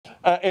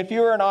If you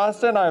were in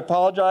Austin, I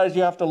apologize.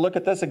 You have to look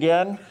at this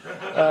again.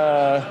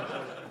 But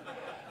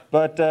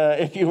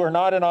if you were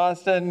not in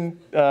Austin,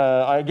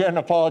 I again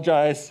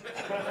apologize.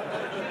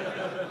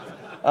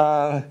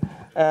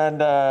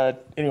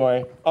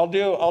 Anyway, I'll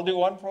do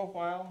one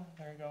profile.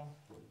 There you go.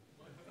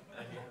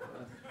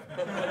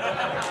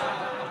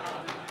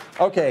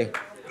 Okay,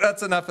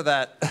 that's enough of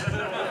that.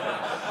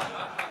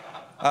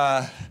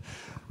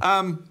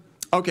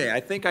 Okay, I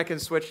think I can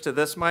switch to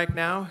this mic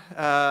now.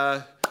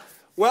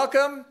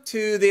 Welcome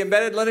to the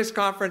Embedded Linux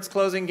Conference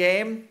closing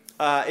game.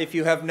 If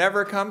you have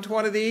never come to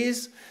one of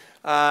these,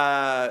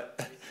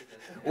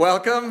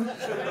 welcome.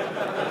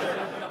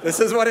 This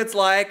is what it's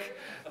like.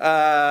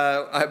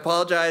 I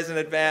apologize in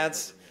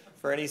advance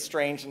for any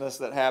strangeness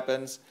that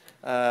happens.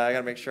 I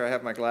gotta make sure I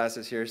have my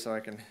glasses here so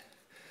I can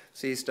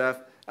see stuff.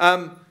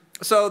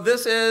 So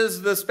this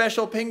is the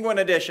special Penguin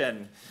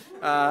edition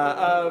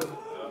of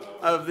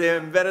the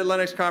Embedded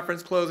Linux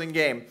Conference closing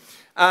game.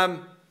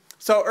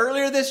 So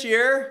earlier this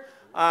year,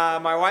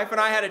 my wife and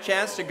I had a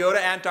chance to go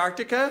to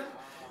Antarctica,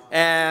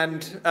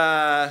 and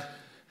I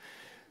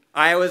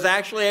was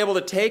actually able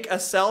to take a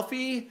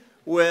selfie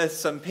with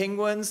some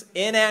penguins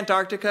in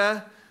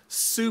Antarctica.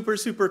 Super,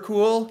 super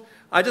cool.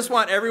 I just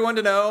want everyone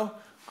to know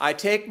I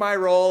take my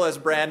role as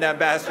brand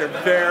ambassador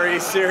very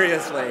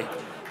seriously.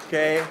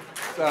 Okay,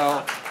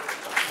 so,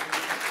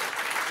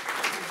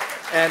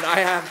 and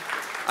I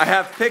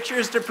have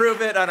pictures to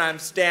prove it, and I'm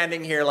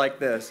standing here like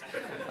this.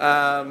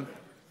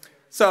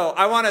 So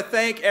I want to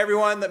thank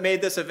everyone that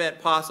made this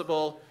event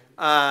possible.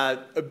 A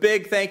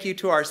big thank you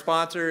to our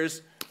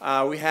sponsors.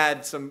 We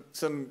had some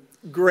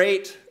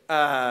great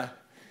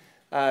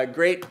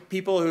great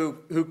people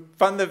who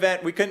fund the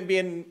event. We couldn't be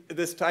in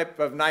this type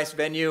of nice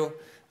venue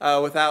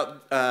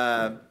without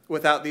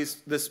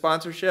this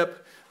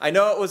sponsorship. I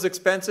know it was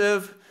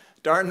expensive.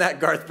 Darn that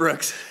Garth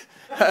Brooks.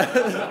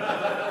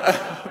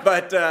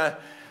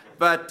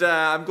 But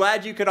I'm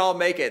glad you could all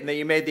make it and that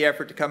you made the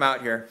effort to come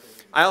out here.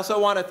 I also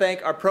want to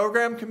thank our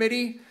program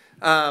committee,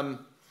 and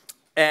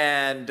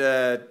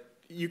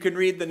you can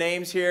read the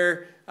names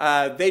here.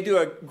 They do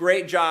a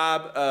great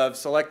job of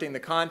selecting the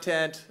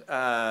content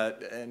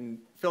and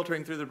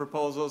filtering through the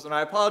proposals. And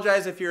I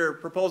apologize if your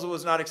proposal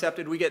was not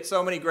accepted. We get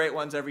so many great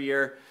ones every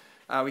year.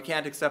 We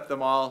can't accept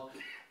them all.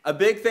 A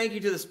big thank you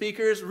to the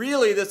speakers.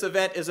 Really, this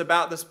event is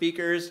about the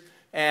speakers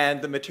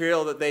and the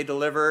material that they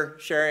deliver,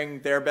 sharing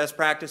their best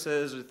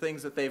practices or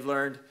things that they've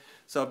learned.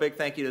 So a big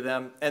thank you to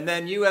them. And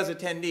then you as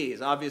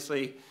attendees.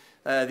 Obviously,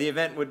 the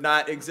event would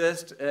not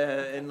exist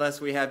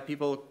unless we had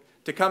people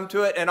to come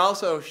to it and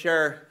also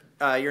share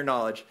your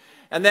knowledge.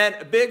 And then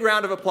a big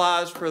round of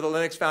applause for the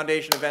Linux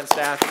Foundation event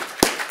staff.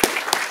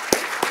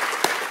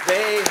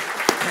 They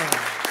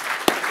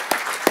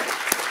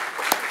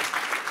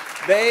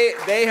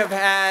have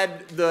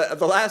had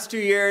the last 2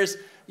 years.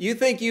 You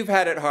think you've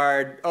had it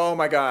hard. Oh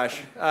my gosh.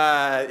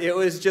 It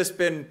was just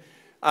been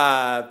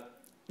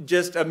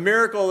just a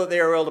miracle that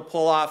they were able to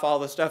pull off all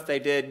the stuff they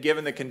did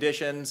given the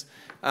conditions.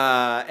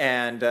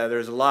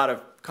 There's a lot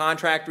of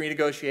contract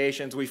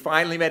renegotiations. We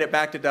finally made it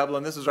back to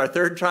Dublin. This is our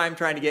third time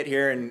trying to get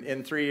here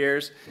in 3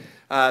 years.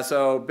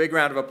 So big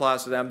round of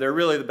applause to them. They're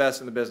really the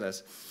best in the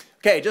business.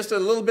 Okay, just a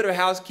little bit of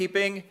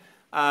housekeeping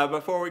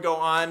before we go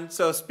on.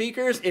 So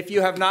speakers, if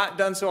you have not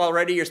done so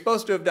already, you're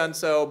supposed to have done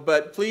so,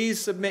 but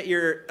please submit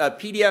your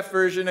PDF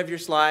version of your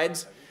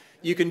slides.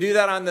 You can do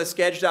that on the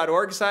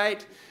sketch.org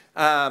site,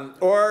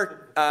 or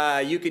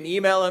you can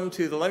email them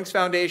to the Linux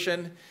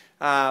Foundation.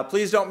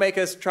 Please don't make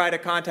us try to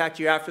contact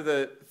you after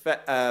the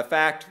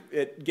fact.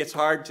 It gets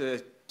hard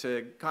to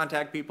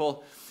contact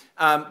people.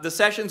 The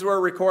sessions were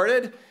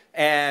recorded,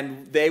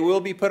 and they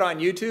will be put on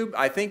YouTube.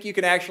 I think you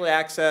can actually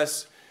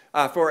access,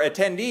 for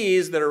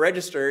attendees that are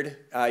registered,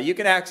 you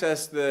can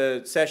access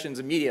the sessions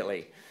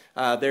immediately.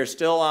 They're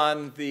still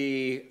on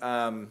the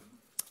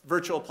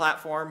virtual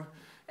platform,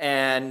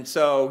 and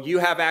so you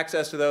have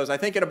access to those. I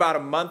think in about a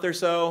month or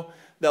so,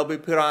 they'll be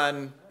put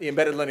on the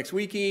Embedded Linux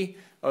Wiki,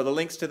 or the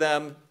links to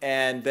them,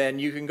 and then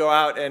you can go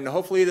out and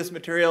hopefully this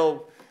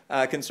material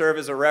can serve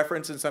as a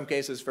reference in some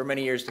cases for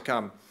many years to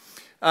come.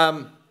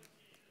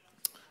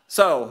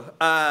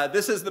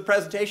 This is the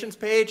presentations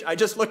page. I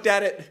just looked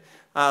at it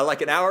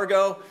like an hour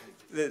ago.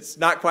 It's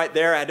not quite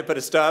there. I had to put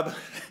a stub.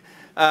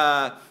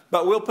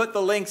 But we'll put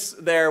the links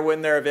there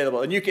when they're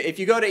available. And if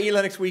you go to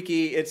eLinux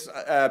Wiki, it's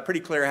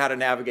pretty clear how to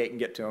navigate and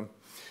get to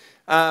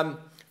them.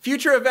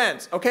 Future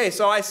events. Okay,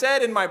 so I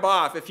said in my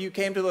BOF, if you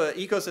came to the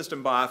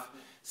ecosystem BOF,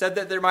 said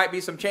that there might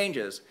be some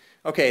changes.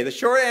 Okay, the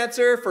short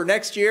answer for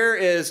next year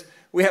is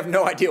we have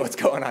no idea what's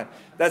going on.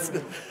 That's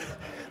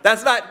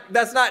not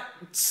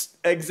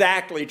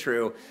exactly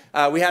true.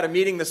 We had a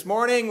meeting this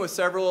morning with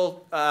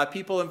several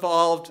people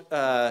involved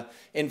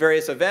in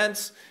various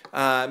events.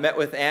 Met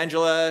with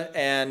Angela,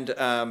 and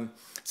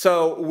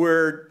so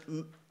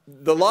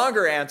the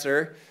longer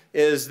answer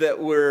is that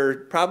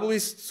we're probably,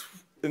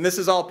 and this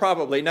is all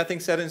probably, nothing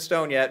set in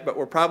stone yet, but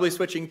we're probably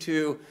switching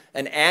to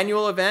an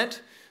annual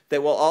event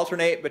that will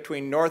alternate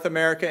between North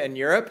America and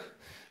Europe.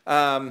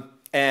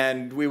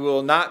 And we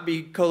will not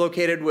be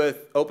co-located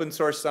with Open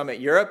Source Summit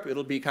Europe.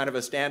 It'll be kind of a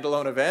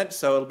standalone event,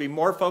 so it'll be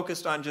more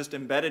focused on just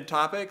embedded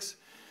topics.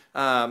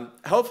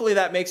 Hopefully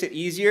that makes it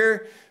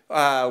easier.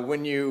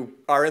 When you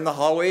are in the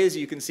hallways,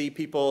 you can see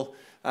people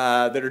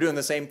that are doing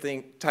the same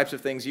types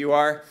of things you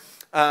are.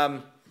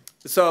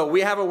 So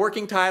we have a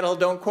working title.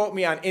 Don't quote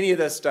me on any of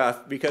this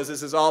stuff because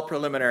this is all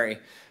preliminary.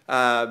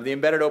 The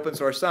Embedded Open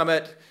Source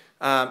Summit.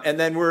 And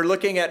then we're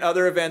looking at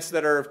other events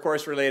that are, of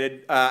course,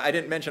 related. I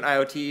didn't mention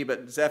IoT,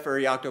 but Zephyr,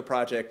 Yocto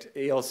Project,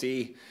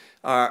 ELC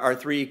are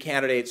three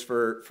candidates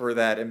for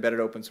that Embedded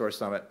Open Source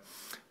Summit.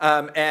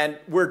 And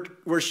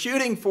we're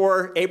shooting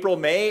for April,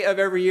 May of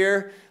every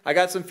year. I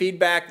got some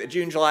feedback that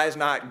June, July is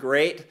not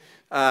great.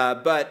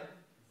 But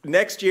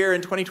next year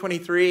in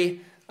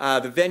 2023,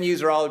 the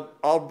venues are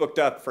all booked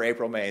up for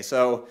April, May.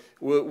 So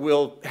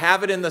we'll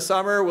have it in the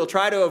summer. We'll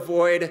try to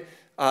avoid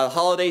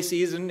holiday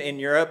season in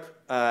Europe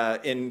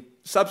in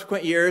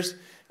subsequent years.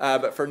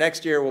 But for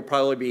next year, we'll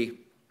probably be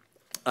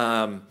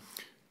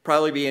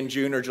in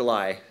June or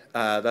July.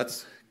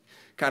 That's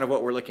kind of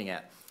what we're looking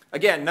at.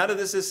 Again, none of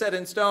this is set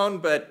in stone,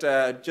 but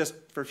just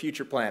for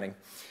future planning.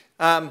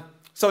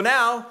 So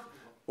now,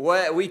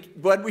 what we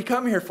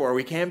come here for?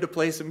 We came to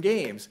play some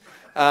games.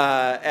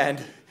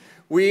 And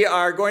we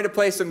are going to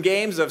play some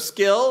games of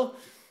skill,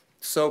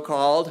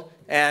 so-called,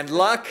 and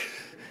luck.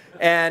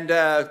 And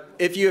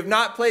if you have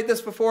not played this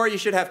before, you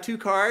should have 2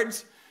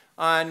 cards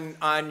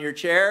on your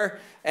chair.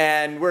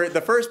 And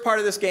the first part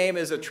of this game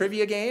is a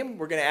trivia game.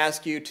 We're going to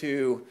ask you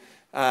to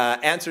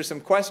answer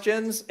some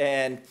questions.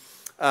 And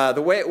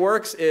the way it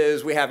works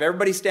is we have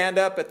everybody stand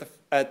up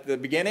at the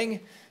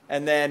beginning.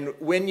 And then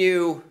when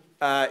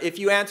if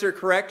you answer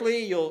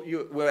correctly,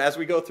 as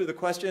we go through the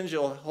questions,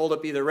 you'll hold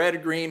up either red or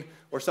green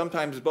or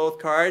sometimes both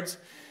cards.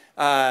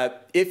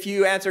 If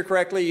you answer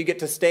correctly, you get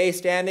to stay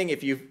standing.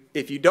 If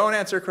you don't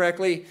answer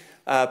correctly,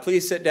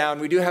 please sit down.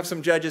 We do have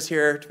some judges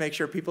here to make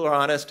sure people are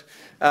honest.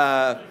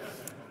 And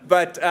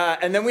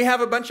then we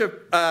have a bunch of,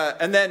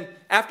 and then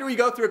after we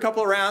go through a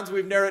couple of rounds,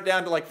 we've narrowed it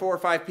down to like 4 or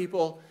 5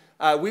 people.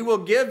 We will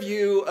give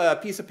you a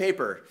piece of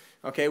paper.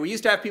 Okay, we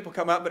used to have people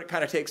come up, but it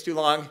kind of takes too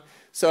long.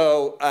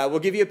 So we'll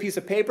give you a piece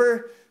of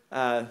paper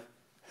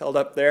held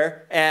up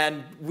there,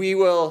 and we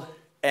will,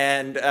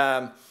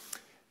 and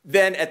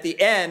then at the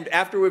end,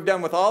 after we've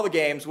done with all the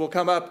games, we'll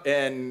come up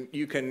and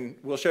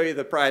we'll show you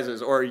the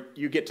prizes, or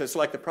you get to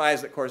select the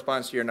prize that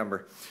corresponds to your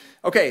number.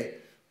 Okay,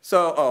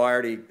 so,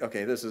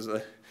 this is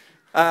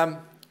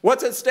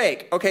what's at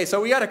stake? Okay,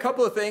 so we got a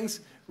couple of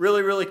things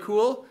really, really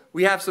cool.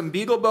 We have some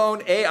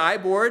BeagleBone AI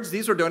boards.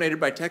 These were donated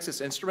by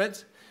Texas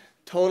Instruments.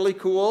 Totally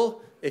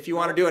cool. If you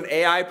want to do an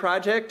AI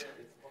project,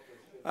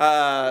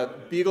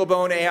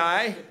 BeagleBone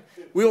AI,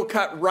 we will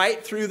cut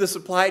right through the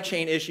supply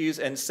chain issues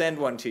and send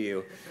one to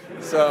you.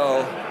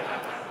 So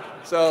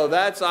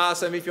that's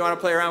awesome if you want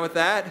to play around with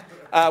that.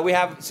 We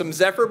have some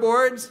Zephyr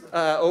boards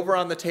over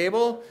on the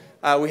table.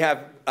 We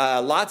have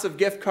lots of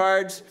gift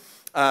cards.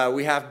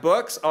 We have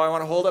books. Oh, I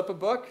want to hold up a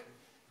book.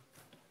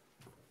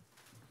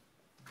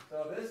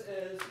 So this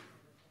is,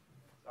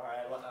 all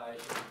right, I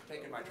should have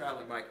taken my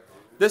traveling mic.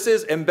 This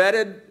is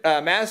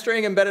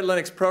Mastering Embedded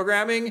Linux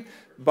Programming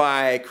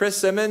by Chris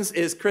Simmons.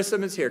 Is Chris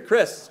Simmons here?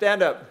 Chris,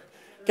 stand up.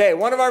 Okay,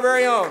 one of our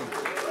very own.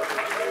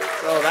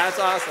 So that's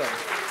awesome.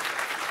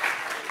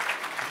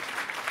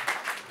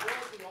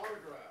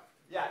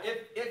 Yeah,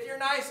 if you're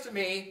nice to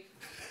me,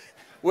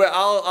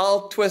 well,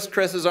 I'll twist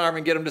Chris's arm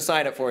and get him to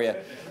sign it for you.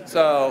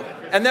 So,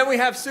 and then we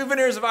have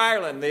Souvenirs of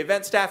Ireland. The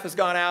event staff has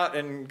gone out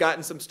and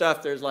gotten some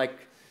stuff. There's like,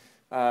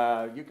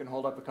 you can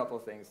hold up a couple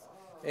of things.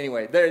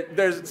 Anyway,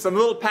 there's some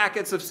little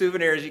packets of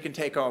souvenirs you can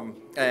take home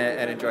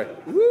and enjoy.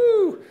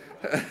 Woo!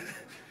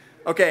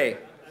 Okay,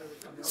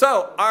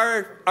 so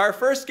our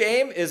first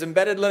game is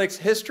Embedded Linux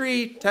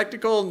History,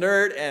 Technical,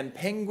 Nerd, and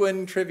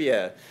Penguin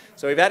Trivia.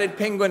 So we've added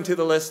Penguin to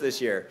the list this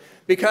year.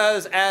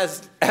 Because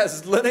as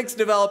Linux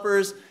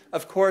developers,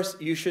 of course,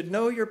 you should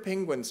know your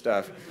Penguin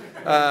stuff.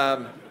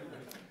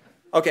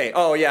 Okay,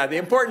 oh yeah, the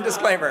important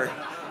disclaimer.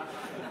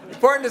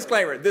 Important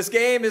disclaimer, this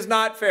game is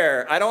not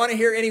fair. I don't want to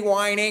hear any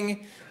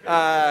whining. We're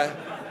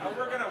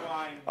gonna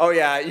whine. Oh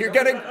yeah,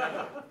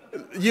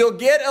 you'll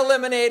get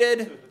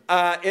eliminated.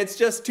 It's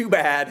just too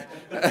bad.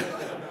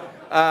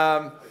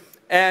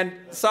 And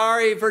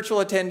sorry,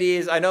 virtual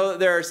attendees. I know that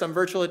there are some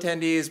virtual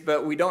attendees,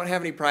 but we don't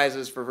have any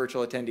prizes for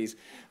virtual attendees.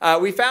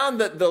 We found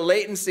that the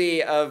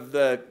latency of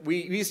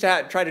we used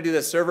to try to do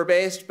this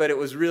server-based, but it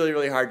was really,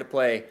 really hard to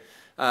play.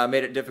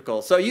 Made it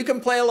difficult. So you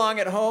can play along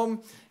at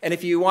home, and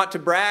if you want to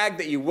brag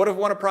that you would have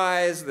won a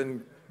prize,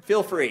 then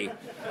feel free.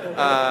 With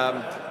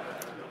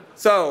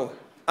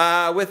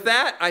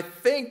that, I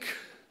think,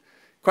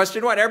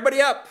 question 1,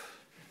 everybody up.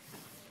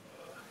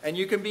 And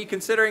you can be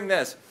considering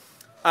this.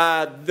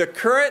 The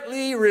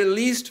currently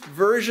released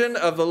version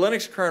of the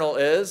Linux kernel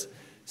is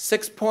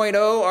 6.0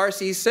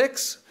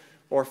 RC6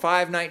 or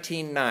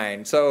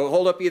 5.19.9. So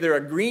hold up either a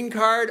green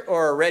card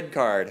or a red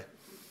card.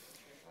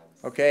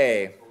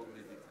 Okay.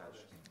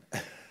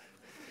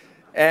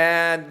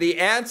 And the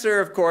answer,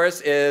 of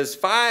course, is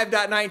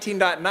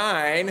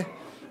 5.19.9.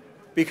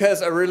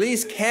 because a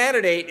release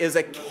candidate is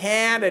a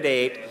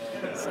candidate.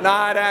 It's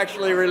not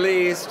actually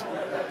released.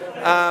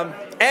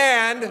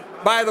 And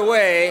by the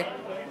way,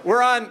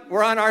 we're on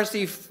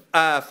RC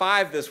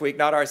 5 this week,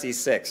 not RC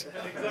 6.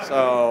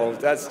 So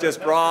that's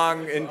just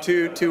wrong in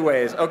two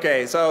ways.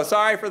 Okay, so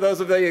sorry for those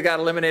of you who got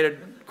eliminated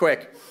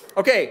quick.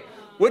 Okay,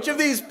 which of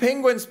these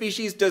penguin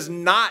species does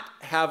not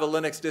have a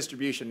Linux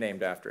distribution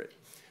named after it?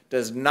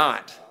 Does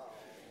not.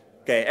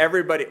 Okay,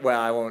 everybody,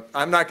 well,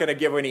 I'm not going to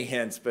give any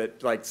hints,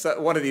 but like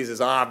one of these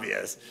is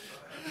obvious.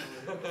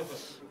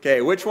 Okay,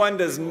 which one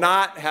does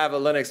not have a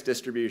Linux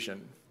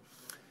distribution?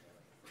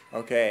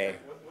 Okay.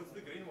 What's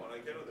the green one? I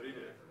cannot read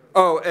it.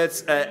 Oh,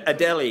 it's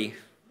Adeli.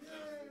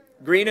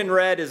 Green and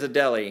red is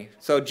Adeli.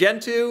 So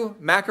Gentoo,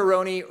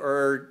 macaroni,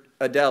 or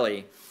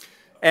Adeli.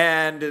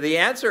 And the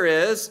answer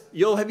is,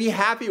 you'll be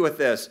happy with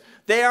this.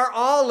 They are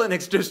all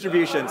Linux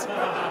distributions.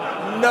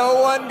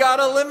 No one got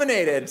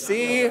eliminated.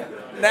 See,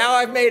 now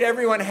I've made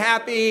everyone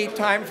happy.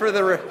 Time for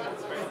the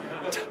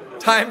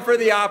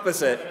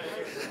opposite.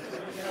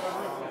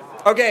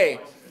 Okay,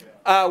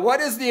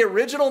 what is the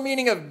original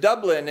meaning of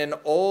Dublin in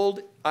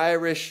Old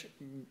Irish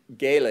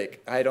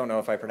Gaelic? I don't know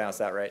if I pronounced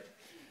that right.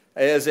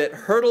 Is it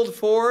hurtled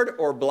ford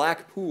or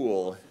black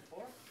pool?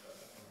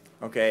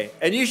 Okay,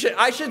 and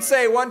I should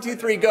say 1, 2,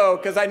 3, go,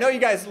 because I know you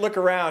guys look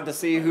around to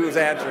see who's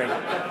answering.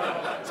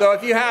 So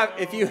if you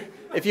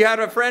had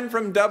a friend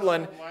from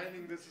Dublin,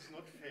 Whining, this is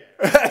not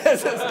fair.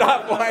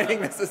 stop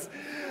whining.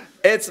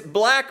 It's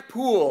black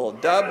pool.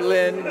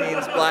 Dublin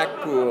means black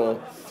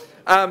pool.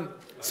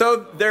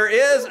 So there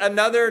is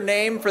another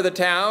name for the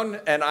town,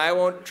 and I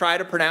won't try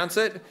to pronounce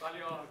it.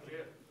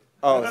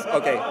 Oh,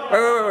 okay.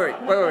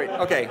 Wait.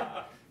 Okay,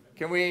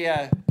 can we?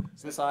 Is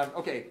this on?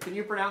 Okay, can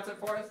you pronounce it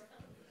for us?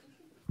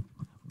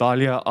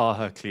 Balia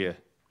Aha clear.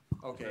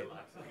 Okay.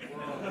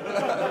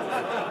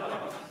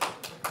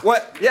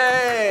 What?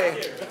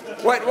 Yay!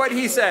 What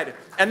he said,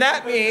 and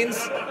that means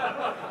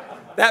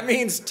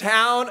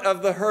town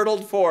of the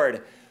hurtled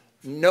ford.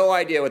 No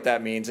idea what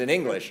that means in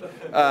English.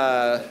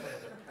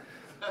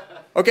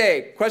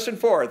 Okay, question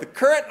 4. The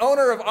current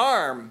owner of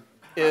ARM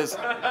is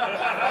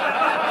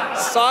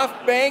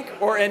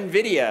SoftBank or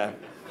NVIDIA?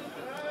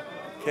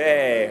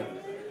 Okay.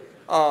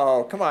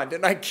 Oh, come on,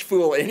 didn't I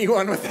fool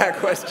anyone with that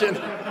question?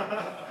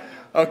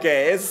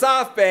 Okay, it's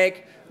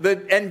SoftBank. The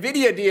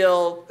NVIDIA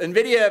deal,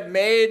 NVIDIA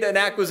made an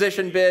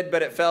acquisition bid,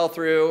 but it fell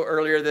through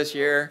earlier this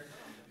year.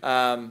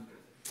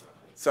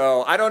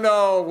 So I don't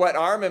know what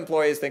ARM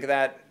employees think of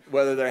that,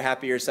 whether they're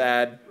happy or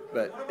sad,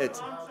 but it's...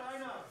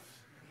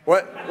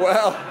 What?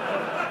 Well,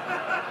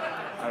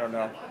 I don't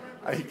know.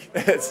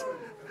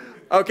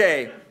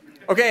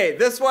 Okay,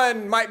 this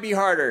one might be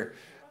harder.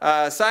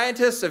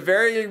 Scientists have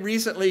very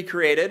recently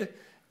created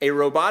a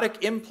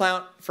robotic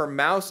implant for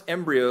mouse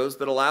embryos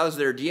that allows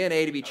their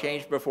DNA to be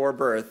changed before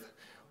birth,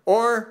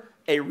 or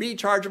a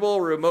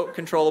rechargeable, remote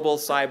controllable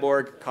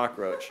cyborg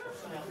cockroach.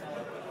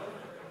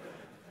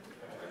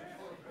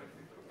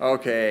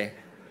 Okay.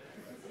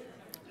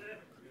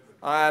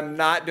 I'm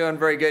not doing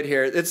very good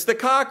here. It's the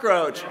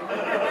cockroach.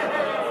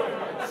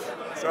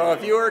 So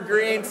if you are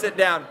green, sit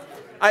down.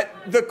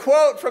 The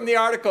quote from the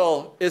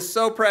article is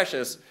so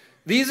precious.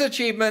 These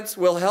achievements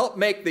will help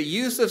make the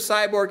use of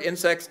cyborg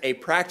insects a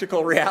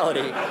practical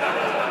reality.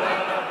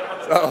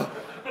 So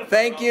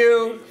thank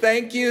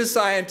you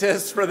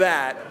scientists for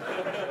that.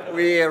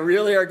 We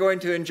really are going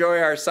to enjoy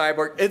our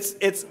cyborg.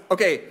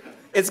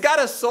 It's got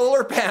a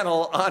solar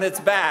panel on its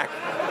back.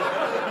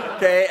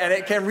 Okay, and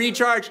it can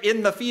recharge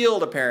in the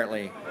field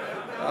apparently.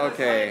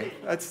 Okay,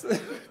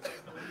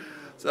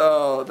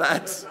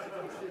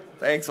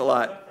 thanks a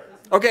lot.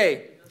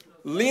 Okay,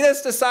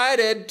 Linus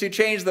decided to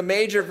change the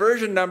major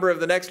version number of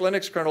the next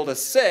Linux kernel to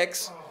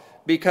 6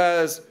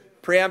 because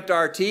preempt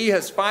RT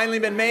has finally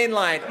been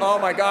mainlined. Oh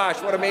my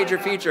gosh, what a major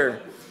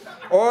feature.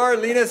 Or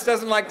Linus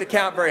doesn't like to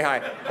count very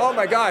high. Oh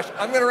my gosh,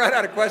 I'm going to run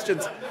out of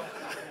questions.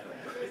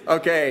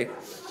 Okay.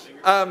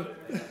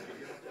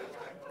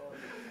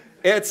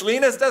 It's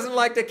Linus doesn't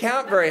like to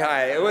count very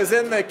high. It was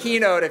in the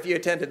keynote if you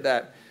attended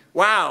that.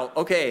 Wow,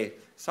 okay.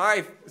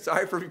 Sorry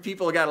for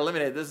people who got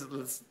eliminated. This is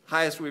the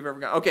highest we've ever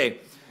got. Okay.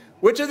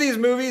 Which of these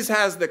movies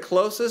has the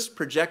closest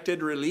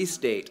projected release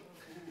date?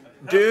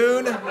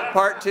 Dune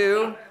Part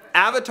 2,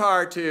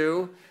 Avatar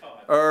 2,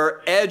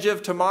 or Edge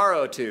of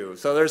Tomorrow 2?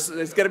 So there's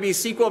going to be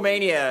sequel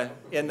mania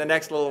in the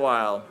next little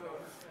while.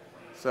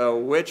 So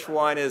which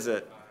one is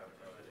it?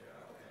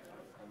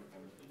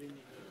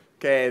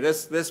 Okay,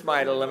 this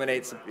might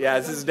eliminate some, yeah,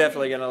 this is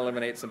definitely going to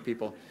eliminate some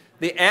people.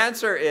 The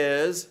answer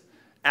is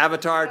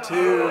Avatar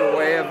 2,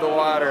 Way of the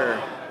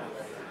Water.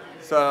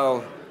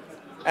 So,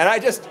 and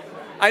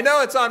I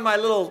know it's on my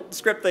little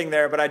script thing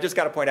there, but I just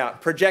got to point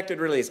out, projected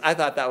release. I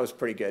thought that was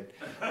pretty good.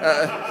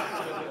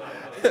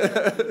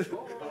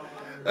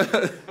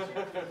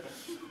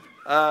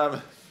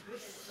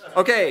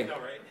 Okay,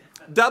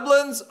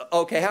 Dublin's,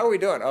 okay, how are we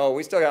doing? Oh,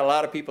 we still got a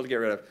lot of people to get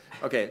rid of.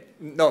 Okay,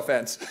 no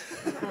offense.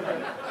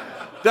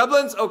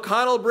 Dublin's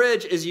O'Connell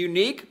Bridge is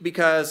unique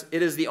because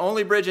it is the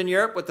only bridge in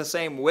Europe with the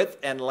same width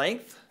and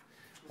length.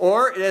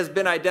 or it has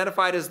been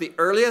identified as the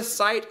earliest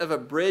site of a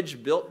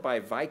bridge built by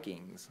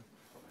Vikings.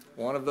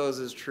 One of those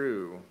is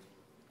true.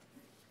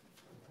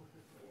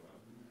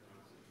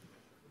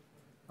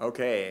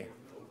 Okay.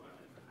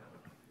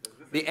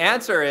 The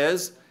answer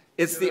is,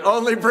 it's the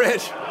only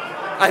bridge.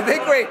 I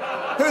think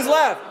who's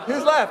left?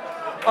 Who's left?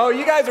 Oh,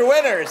 you guys are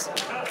winners.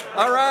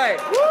 All right.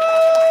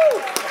 Woo!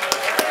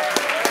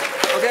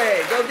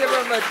 Okay, go give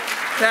them a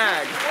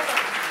tag.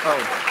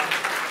 Oh.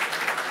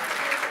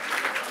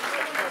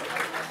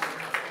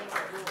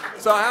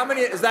 So how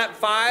many, is that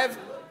 5?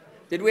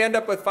 Did we end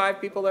up with 5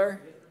 people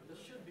there? There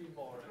should be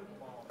more.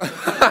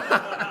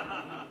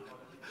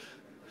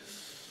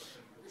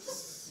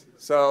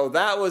 So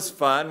that was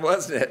fun,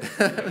 wasn't it?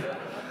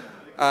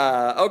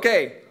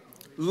 Okay,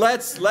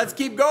 let's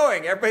keep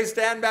going. Everybody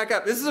stand back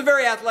up. This is a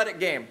very athletic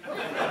game.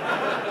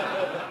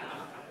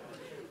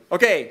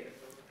 Okay,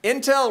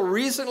 Intel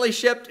recently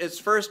shipped its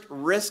first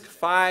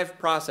RISC-V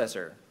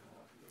processor.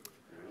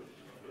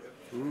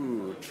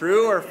 Ooh,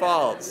 true or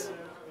false?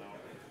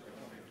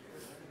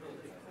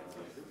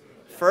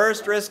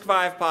 First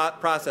RISC-V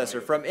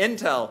processor from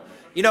Intel.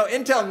 You know,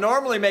 Intel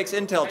normally makes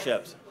Intel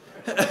chips.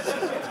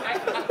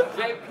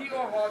 IP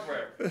or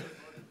hardware?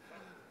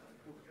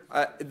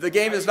 The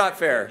game is not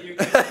fair.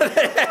 Questions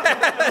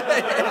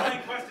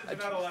are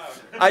not allowed.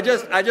 I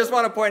just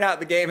want to point out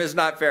the game is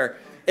not fair.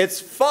 It's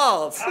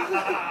false.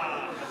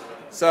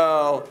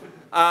 So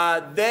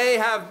they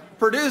have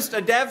produced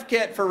a dev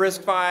kit for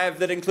RISC-V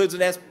that includes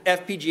an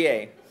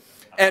FPGA.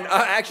 And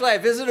actually, I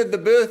visited the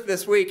booth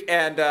this week,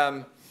 and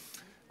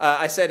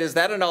I said, "Is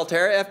that an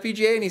Altera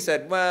FPGA?" And he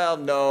said, "Well,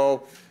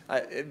 no,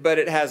 but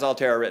it has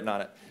Altera written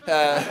on it."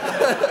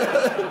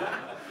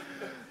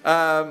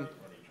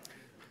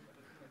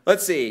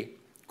 Let's see.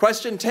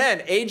 Question 10.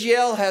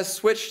 AGL has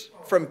switched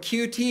from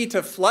Qt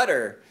to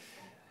Flutter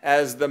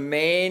as the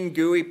main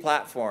GUI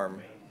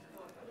platform.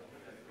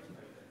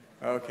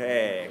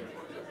 Okay.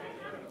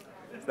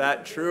 Is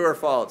that true or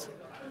false?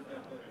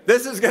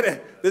 This is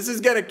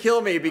gonna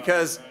kill me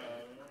because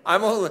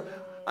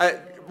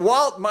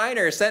Walt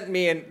Miner sent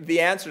me the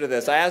answer to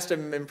this. I asked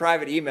him in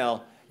private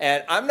email,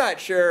 and I'm not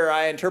sure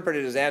I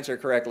interpreted his answer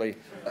correctly.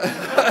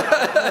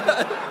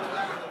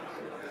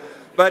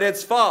 But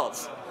it's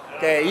false.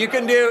 Okay, you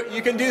can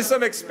do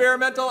some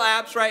experimental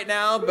apps right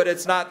now, but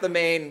it's not the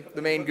main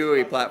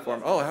GUI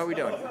platform. Oh, how are we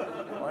doing?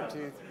 1, 2,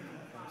 3,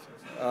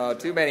 4, 5,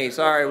 6. Too many.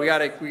 Sorry, we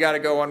gotta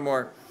go one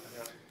more.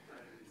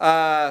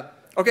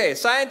 Okay,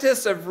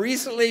 scientists have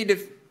recently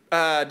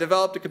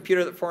developed a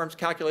computer that performs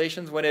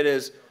calculations when it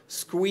is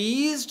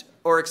squeezed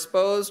or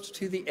exposed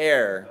to the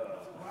air.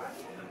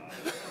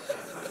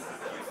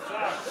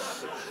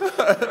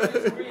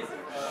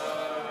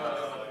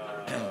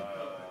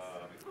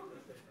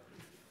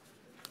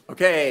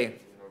 Okay.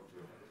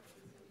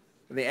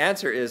 The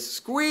answer is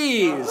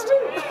squeezed.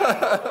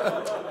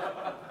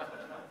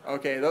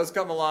 Okay, those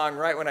come along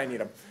right when I need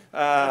them.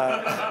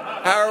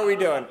 How are we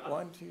doing?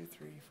 1, 2,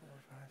 3, 4,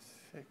 5,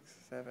 6,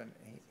 7,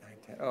 8, 9,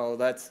 10. Oh,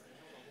 that's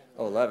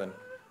 11.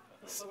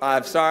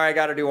 I'm sorry, I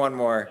got to do one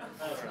more.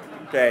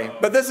 Okay,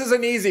 but this is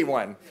an easy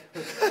one.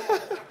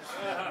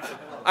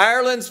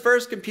 Ireland's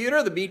first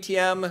computer, the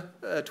BTM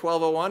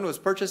 1201, was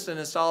purchased and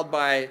installed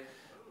by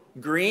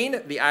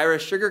Green, the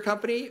Irish Sugar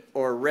Company,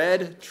 or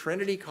Red,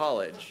 Trinity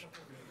College.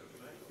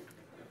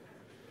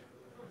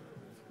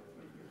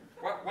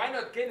 Why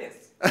not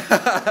Guinness?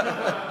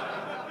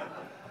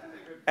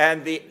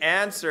 And the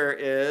answer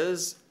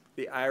is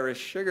the Irish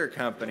Sugar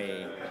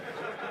Company.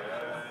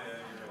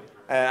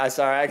 I'm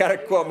sorry, I got to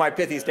quote my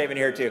pithy statement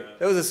here too.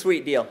 That was a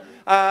sweet deal.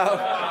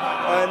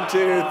 1,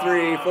 2,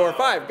 3, 4,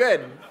 5.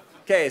 Good.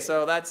 Okay,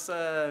 so that's,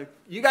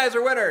 you guys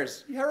are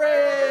winners.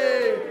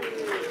 Hooray!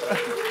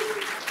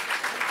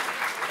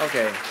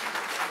 Okay.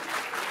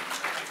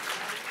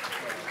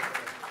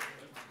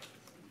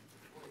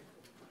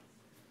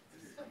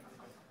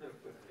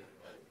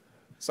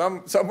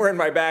 Somewhere in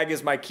my bag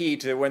is my key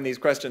to when these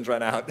questions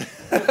run out.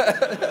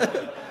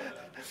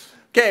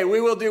 Okay, we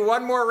will do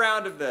one more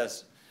round of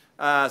this.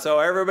 So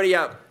everybody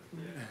up.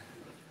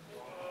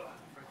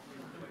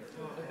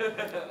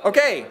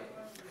 Okay,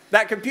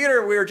 that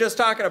computer we were just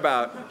talking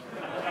about.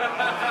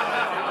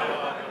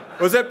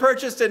 Was it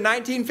purchased in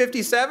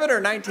 1957 or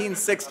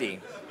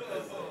 1960?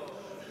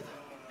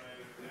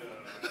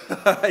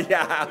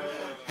 Yeah,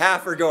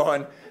 half are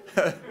going.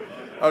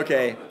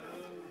 Okay.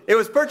 It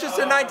was purchased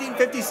in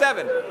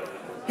 1957.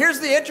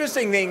 Here's the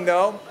interesting thing,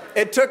 though.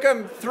 It took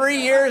them 3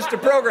 years to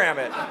program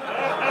it.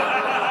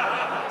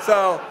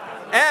 So,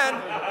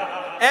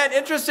 and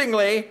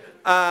interestingly,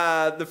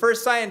 the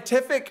first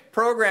scientific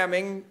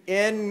programming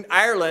in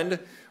Ireland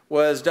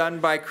was done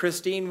by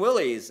Christine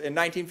Willies in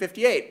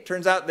 1958.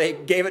 Turns out they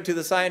gave it to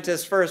the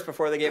scientists first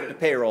before they gave it to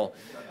payroll.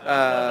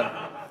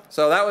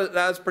 So that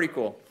was pretty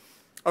cool.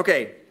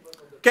 Okay,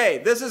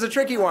 this is a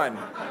tricky one.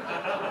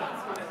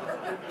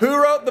 Who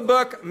wrote the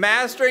book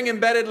Mastering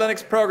Embedded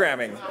Linux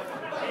Programming?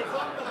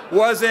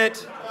 Was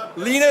it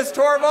Linus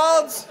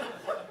Torvalds,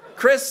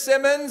 Chris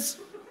Simmons,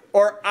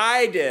 or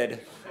I did?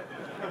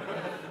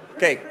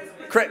 Okay,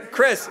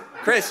 Chris,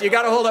 you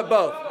got to hold up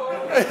both.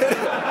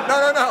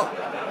 No.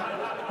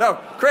 No,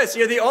 Chris,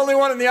 you're the only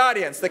one in the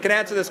audience that can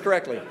answer this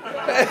correctly.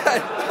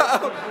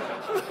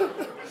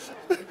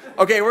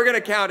 Okay, we're going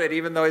to count it,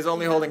 even though he's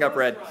only holding up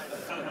red.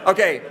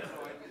 Okay.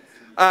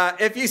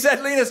 If you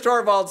said Linus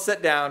Torvalds,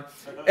 sit down.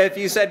 If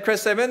you said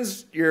Chris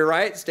Simmons, you're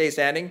right, stay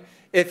standing.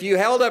 If you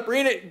held up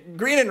green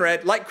and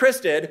red, like Chris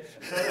did,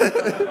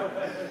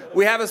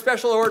 we have a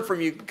special award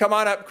from you. Come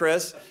on up,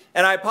 Chris.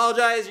 And I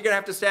apologize, you're going to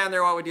have to stand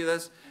there while we do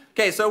this.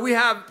 Okay, so we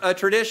have a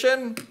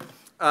tradition.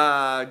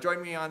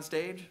 Join me on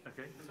stage.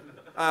 Okay.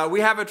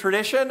 We have a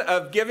tradition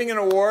of giving an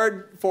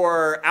award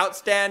for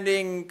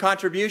outstanding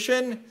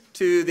contribution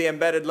to the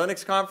Embedded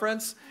Linux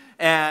Conference.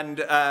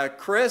 And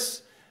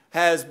Chris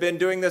has been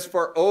doing this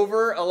for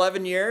over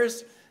 11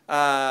 years.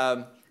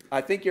 I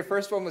think your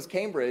first one was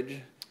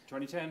Cambridge.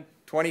 2010.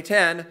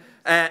 2010.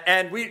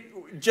 And we,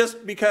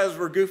 just because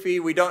we're goofy,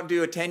 we don't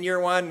do a 10-year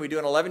one, we do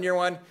an 11-year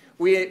one.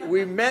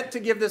 We meant to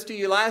give this to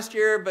you last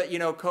year, but you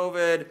know,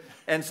 COVID,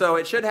 and so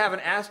it should have an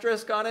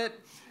asterisk on it,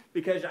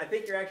 because I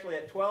think you're actually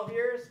at 12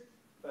 years,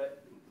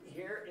 but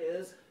here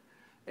is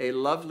a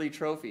lovely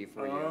trophy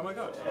for you. Oh my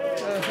God.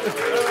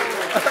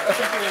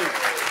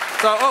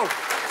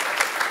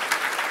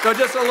 So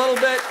just a little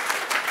bit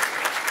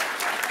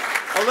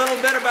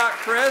about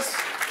Chris.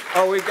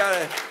 Oh, we've got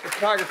a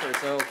photographer,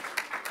 so.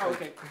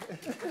 Okay.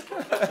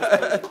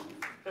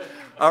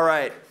 All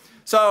right.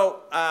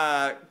 So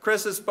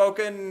Chris has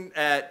spoken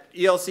at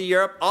ELC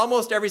Europe,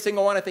 almost every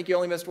single one. I think you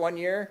only missed 1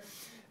 year.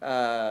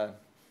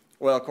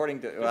 Well, according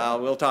to, well,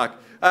 we'll talk.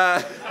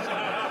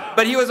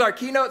 But he was our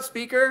keynote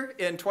speaker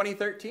in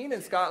 2013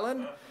 in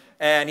Scotland.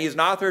 And he's an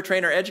author,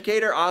 trainer,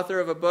 educator, author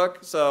of a book.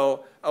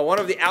 So one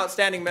of the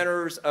outstanding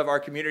members of our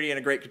community and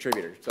a great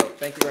contributor. So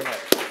thank you very much.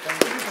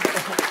 Thank you.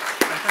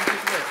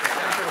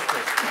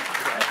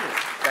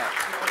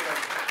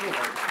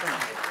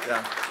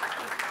 Yeah.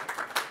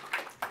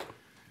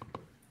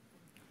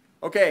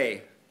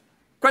 Okay,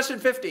 question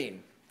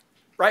 15.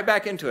 Right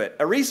back into it.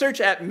 A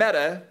researcher at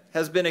Meta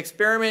has been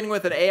experimenting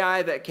with an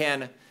AI that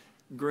can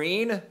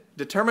green,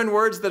 determine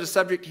words that a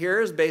subject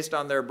hears based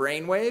on their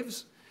brain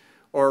waves,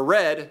 or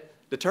red,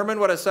 determine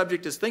what a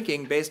subject is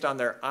thinking based on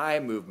their eye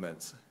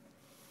movements.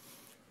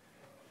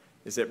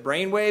 Is it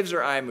brain waves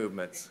or eye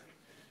movements?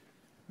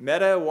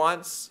 Meta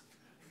wants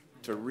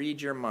to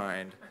read your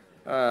mind.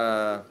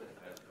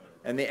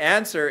 And the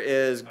answer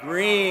is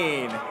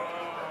green.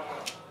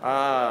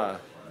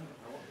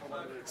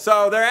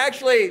 So they're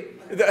actually,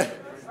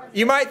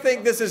 you might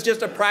think this is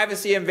just a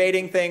privacy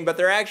invading thing, but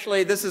they're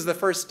actually, this is the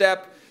first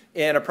step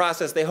in a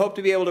process. They hope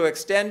to be able to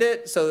extend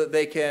it so that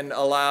they can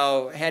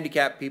allow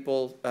handicapped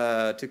people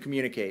to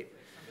communicate.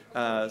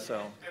 At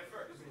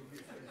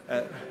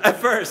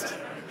first.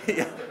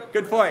 Yeah,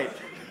 good point.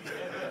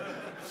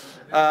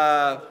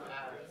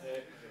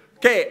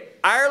 Okay,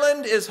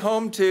 Ireland is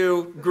home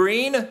to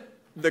green,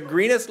 the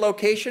greenest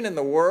location in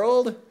the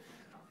world,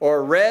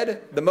 or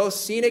red, the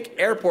most scenic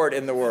airport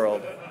in the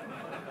world.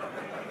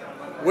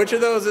 Which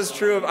of those is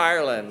true of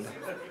Ireland?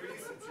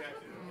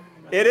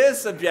 It is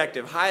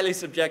subjective, highly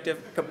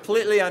subjective,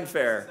 completely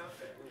unfair.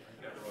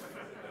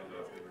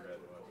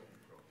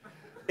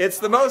 It's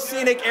the most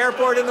scenic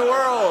airport in the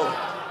world.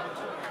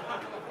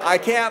 I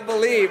can't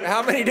believe,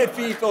 how many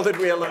people did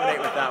we eliminate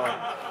with that one?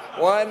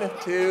 1,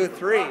 2,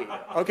 3.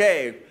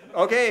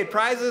 Okay,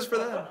 prizes for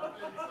them.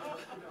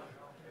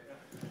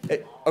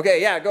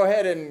 Okay, yeah, go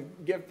ahead and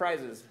give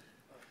prizes.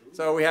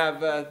 So we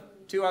have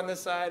 2 on this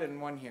side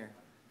and 1 here.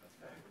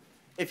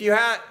 If you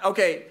have,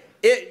 okay,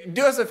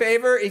 do us a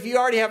favor. If you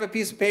already have a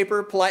piece of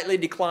paper, politely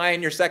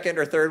decline your second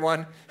or third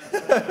one,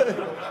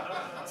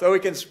 so we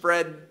can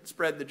spread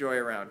the joy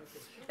around.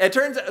 It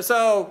turns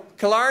so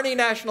Killarney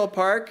National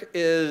Park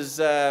is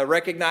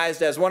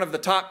recognized as one of the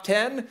top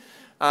 10,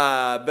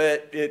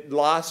 but it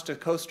lost to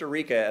Costa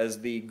Rica as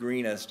the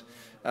greenest.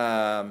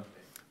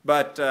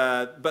 But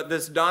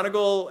this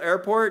Donegal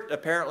Airport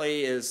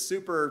apparently is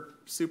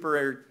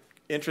super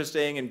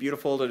interesting and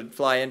beautiful to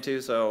fly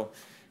into, so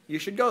you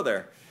should go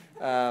there.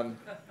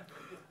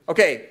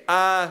 Okay,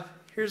 I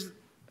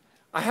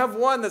have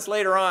one that's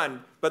later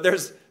on, but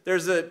there's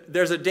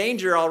a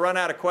danger I'll run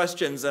out of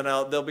questions and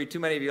there'll be too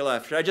many of you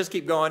left. Should I just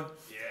keep going?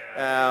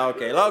 Yeah.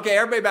 Okay,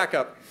 everybody back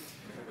up.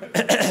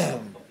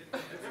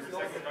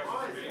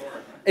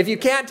 If you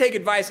can't take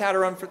advice how to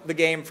run the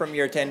game from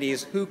your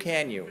attendees, who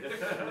can you?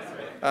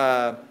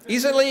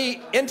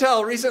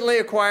 Intel recently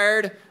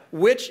acquired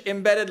which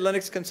embedded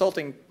Linux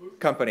consulting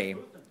company?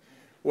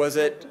 Was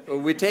it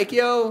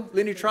Witekio,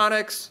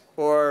 Linutronics,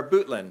 or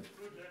Bootlin?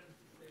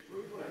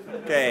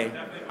 Okay,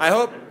 I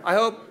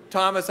hope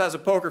Thomas has a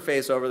poker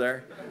face over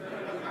there.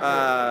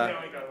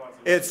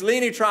 It's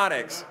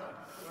Linutronics.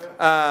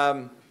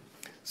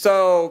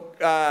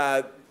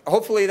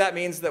 Hopefully that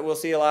means that we'll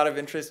see a lot of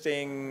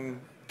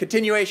interesting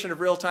continuation of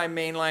real-time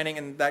mainlining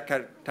and that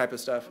kind of type of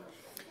stuff.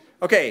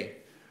 Okay,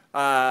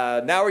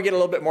 now we get a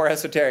little bit more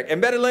esoteric.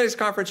 Embedded Linux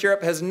Conference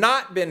Europe has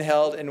not been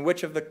held in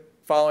which of the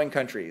following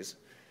countries?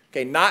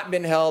 Okay, not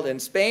been held in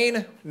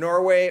Spain,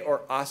 Norway,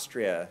 or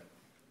Austria.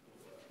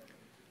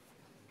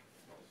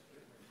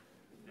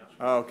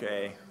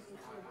 Okay.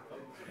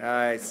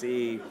 I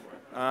see.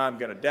 I'm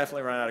going to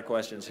definitely run out of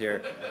questions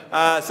here.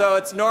 So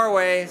it's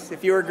Norway.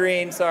 If you were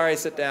green, sorry,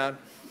 sit down.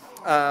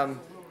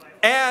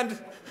 And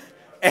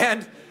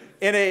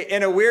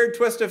in a weird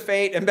twist of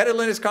fate, Embedded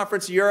Linux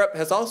Conference Europe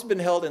has also been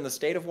held in the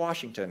state of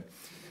Washington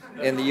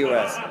in the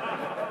U.S.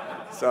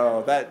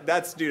 So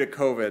that's due to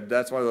COVID.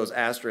 That's one of those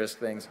asterisk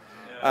things.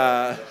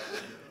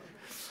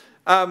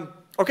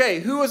 Okay,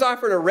 who was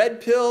offered a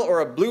red pill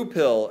or a blue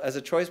pill as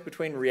a choice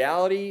between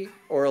reality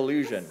or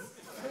illusion?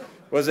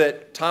 Was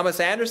it Thomas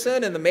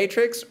Anderson in The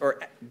Matrix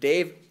or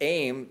David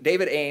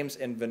Ames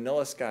in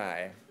Vanilla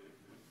Sky?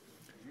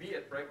 Me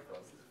at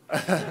breakfast.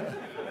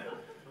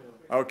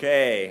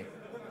 Okay.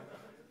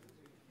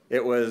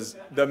 It was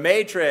The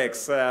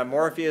Matrix.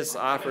 Morpheus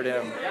offered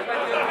him.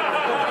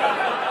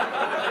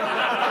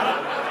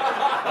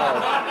 Oh.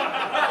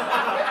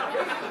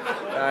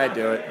 I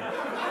do it.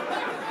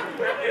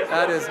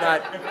 That is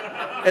not,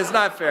 it's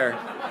not fair.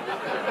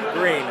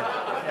 Green,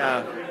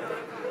 yeah.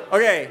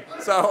 Okay,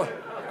 so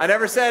I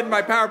never said in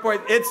my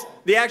PowerPoint,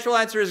 the actual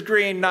answer is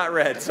green, not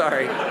red,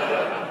 sorry.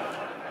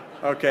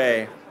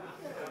 Okay.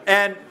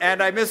 And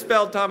I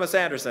misspelled Thomas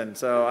Anderson,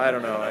 so I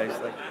don't know.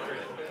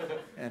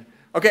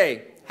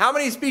 Okay, how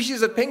many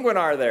species of penguin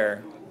are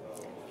there?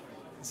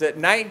 Is it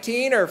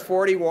 19 or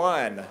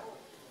 41?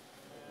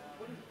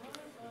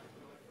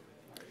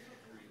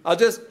 I'll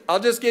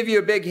just give you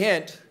a big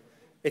hint.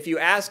 If you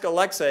ask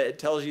Alexa, it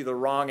tells you the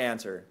wrong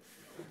answer.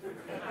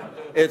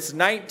 It's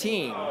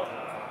 19.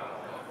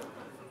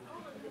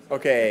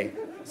 Okay,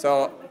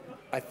 so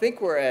I think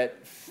we're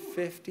at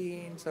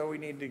 15, so we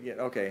need to get,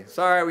 okay,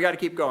 sorry, we got to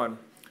keep going.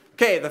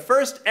 Okay, the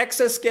first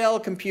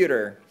exascale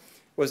computer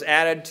was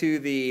added to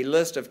the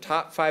list of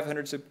top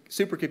 500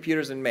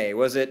 supercomputers in May.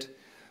 Was it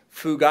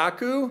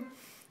Fugaku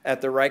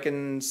at the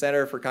Riken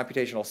Center for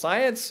Computational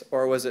Science,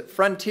 or was it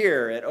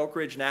Frontier at Oak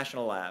Ridge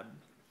National Lab?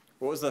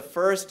 What was the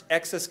first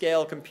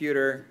exascale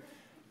computer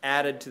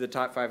added to the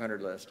top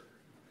 500 list?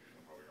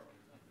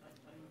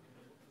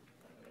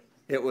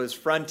 It was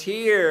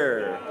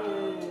Frontier.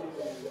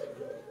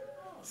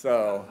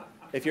 So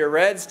if you're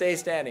red, stay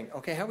standing.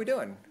 Okay, how are we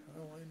doing?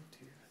 1,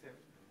 2, 3,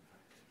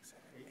 7,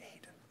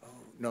 8. Oh,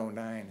 no,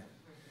 9.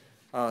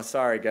 Oh,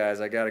 sorry,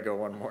 guys. I got to go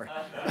one more.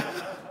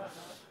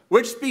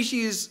 Which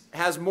species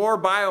has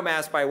more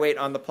biomass by weight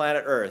on the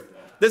planet Earth?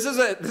 This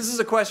is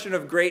a question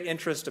of great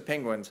interest to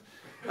penguins.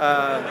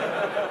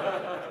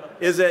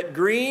 Is it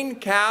green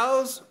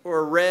cows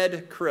or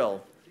red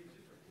krill?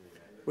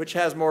 Which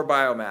has more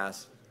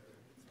biomass?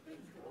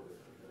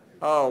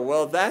 Oh,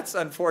 well, that's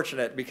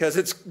unfortunate because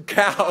it's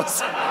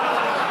cows.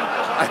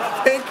 I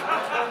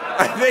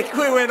think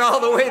we went all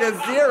the way to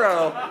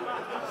 0.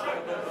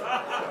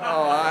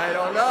 Oh, I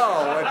don't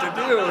know what to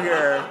do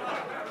here.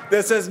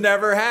 This has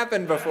never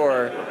happened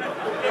before.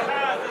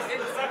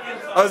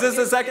 Oh, is this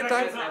the second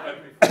time?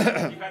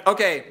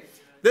 Okay,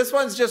 this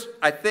one's just,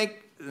 I think,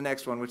 the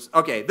next one.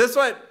 Okay, this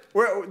one,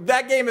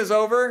 that game is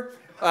over.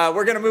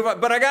 We're going to move on.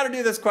 But I got to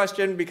do this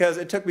question because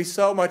it took me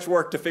so much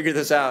work to figure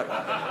this out.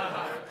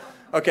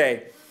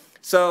 Okay,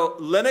 so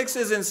Linux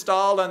is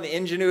installed on the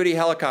Ingenuity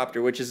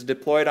helicopter, which is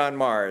deployed on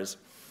Mars.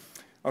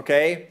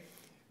 Okay,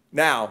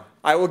 now,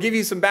 I will give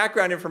you some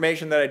background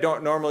information that I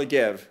don't normally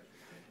give.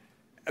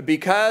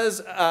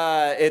 Because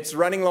it's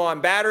running low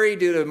on battery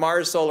due to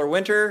Mars solar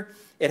winter,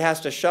 it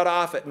has to shut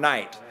off at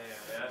night.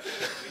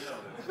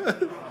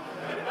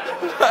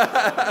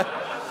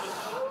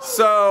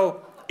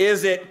 So,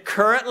 is it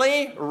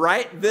currently,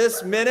 right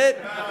this minute,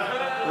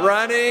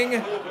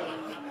 running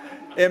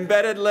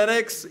embedded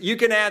Linux? You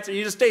can answer.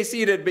 You just stay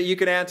seated, but you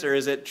can answer.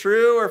 Is it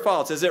true or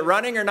false? Is it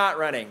running or not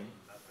running?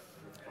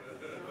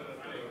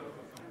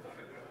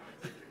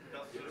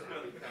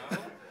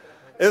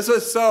 This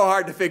was so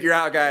hard to figure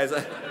out, guys.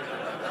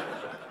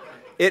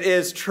 It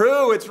is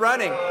true, it's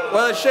running.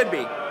 Well, it should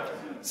be.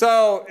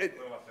 So,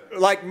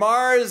 like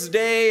Mars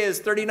day is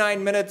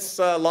 39 minutes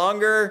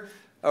longer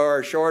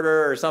or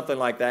shorter or something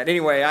like that.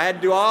 Anyway, I had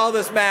to do all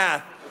this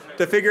math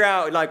to figure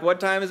out, like,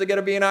 what time is it going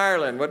to be in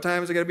Ireland? What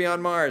time is it going to be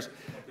on Mars?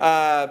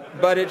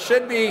 But it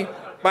should be,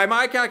 by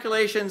my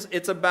calculations,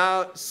 it's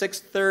about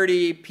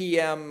 6:30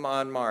 p.m.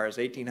 on Mars,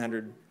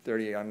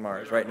 1830 on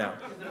Mars right now.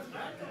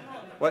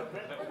 What?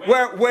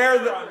 Where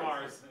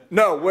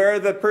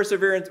the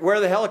Perseverance, where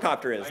the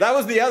helicopter is. That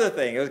was the other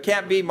thing. It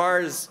can't be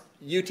Mars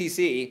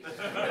UTC,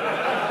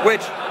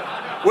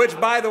 which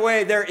by the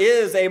way, there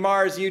is a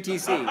Mars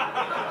UTC.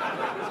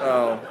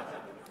 So,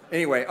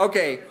 anyway,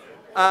 okay,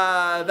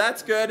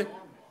 that's good.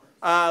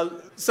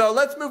 So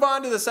let's move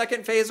on to the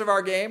second phase of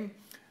our game.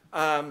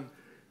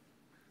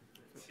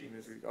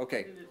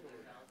 Okay,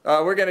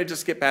 we're going to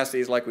just skip past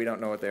these like we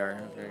don't know what they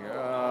are. Okay.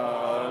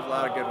 Oh, there's a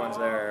lot of good ones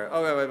there.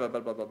 Oh, wait, blah,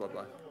 blah, blah, blah,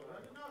 blah.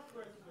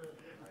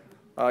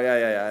 Oh,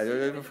 yeah.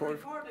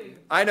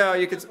 I know,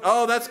 you could,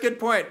 oh, that's a good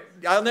point.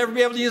 I'll never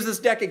be able to use this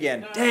deck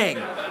again. Dang.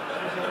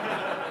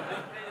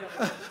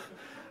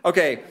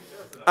 Okay,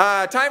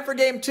 time for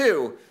game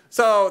 2.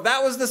 So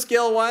that was the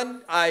skill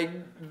one.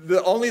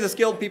 Only the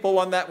skilled people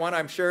won that one,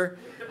 I'm sure.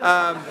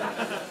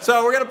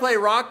 So we're going to play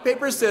rock,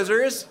 paper,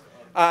 scissors.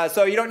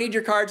 So you don't need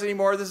your cards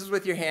anymore. This is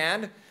with your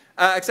hand.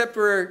 Except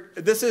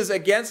this is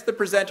against the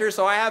presenter,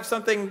 so I have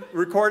something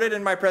recorded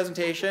in my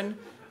presentation,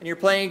 and you're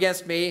playing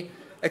against me.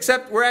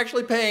 Except we're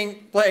actually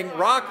playing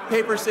rock,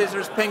 paper,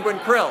 scissors, penguin,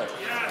 krill.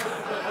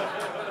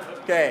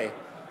 Okay,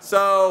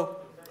 so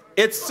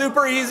it's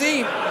super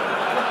easy.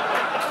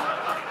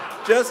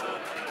 Just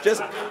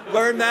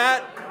learn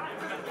that,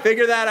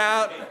 figure that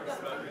out.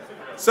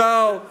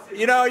 So,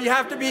 you know, you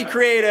have to be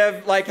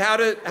creative. Like, how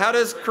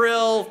does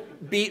krill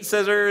beat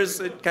scissors?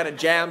 It kind of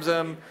jams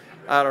them.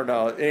 I don't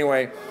know.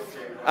 Anyway,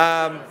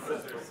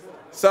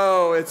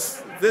 so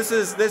this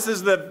is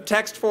the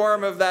text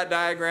form of that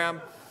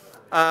diagram.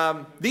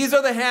 These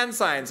are the hand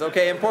signs.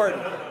 Okay,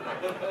 important.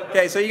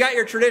 Okay, so you got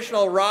your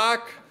traditional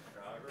rock,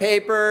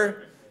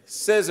 paper,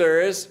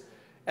 scissors,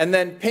 and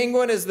then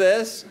penguin is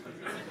this,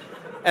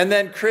 and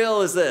then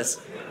krill is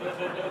this.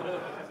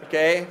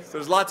 Okay, so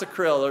there's lots of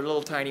krill. They're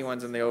little tiny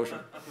ones in the ocean.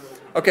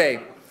 Okay,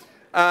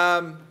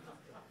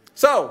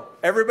 so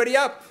everybody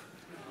up.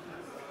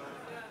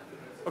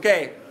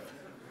 Okay,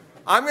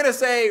 I'm going to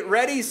say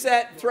ready,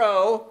 set,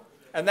 throw,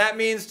 and that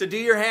means to do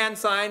your hand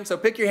sign. So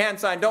pick your hand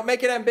sign. Don't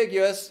make it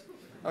ambiguous.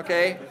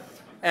 Okay,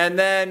 and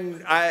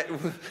then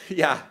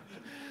yeah.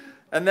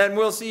 And then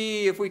we'll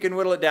see if we can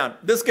whittle it down.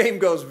 This game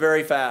goes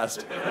very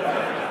fast.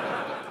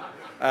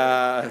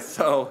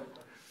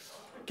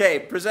 Okay,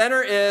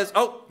 presenter is,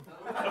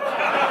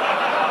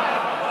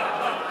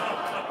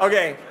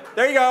 okay,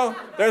 there you go.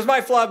 There's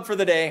my flub for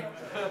the day.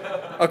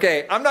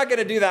 Okay, I'm not going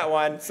to do that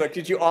one, so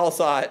because you all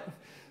saw it.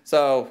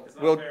 So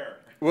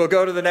we'll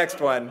go to the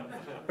next one.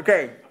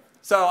 Okay,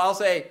 so I'll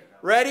say,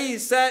 ready,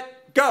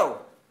 set, go.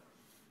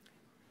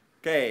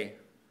 Okay,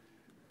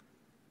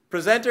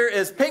 presenter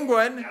is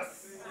penguin. Yes.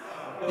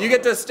 You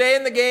get to stay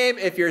in the game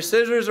if you're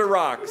scissors or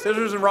rock.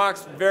 Scissors and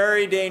rocks,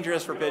 very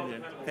dangerous for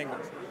penguins.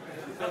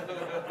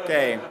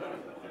 Okay.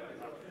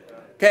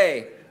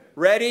 Okay.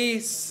 Ready,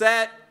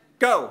 set,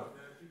 go.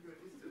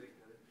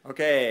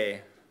 Okay.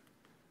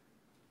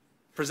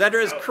 Presenter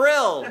is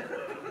krill.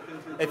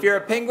 If you're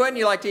a penguin,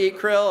 you like to eat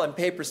krill, and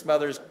paper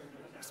smothers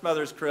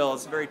krill.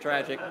 It's very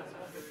tragic.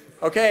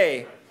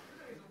 Okay.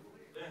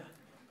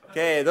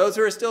 Okay, those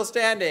who are still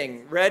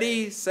standing.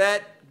 Ready,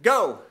 set,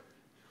 go.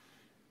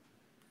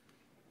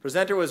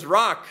 Presenter was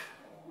rock.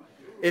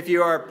 If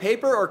you are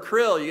paper or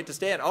krill, you get to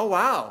stand. Oh,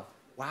 wow.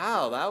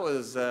 Wow, that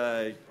was,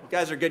 you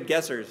guys are good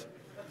guessers.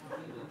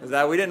 We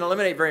didn't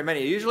eliminate very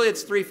many. Usually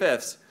it's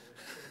 3/5.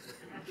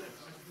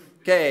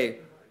 Okay,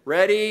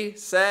 ready,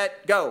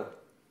 set, go.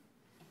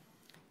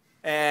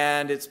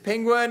 And it's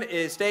penguin.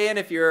 Stay in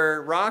if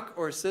you're rock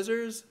or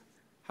scissors.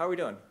 How are we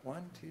doing?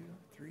 1, 2,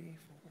 3,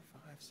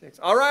 4, 5, 6.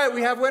 All right,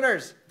 we have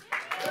winners.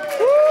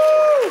 Woo!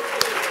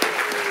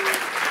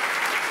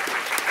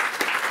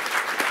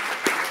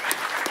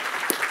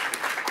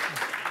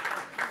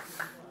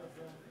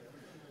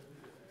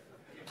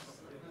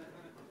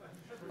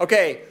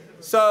 Okay,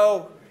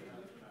 so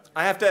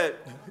I have to,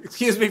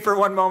 excuse me for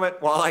one moment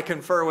while I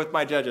confer with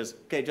my judges.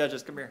 Okay,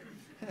 judges, come here.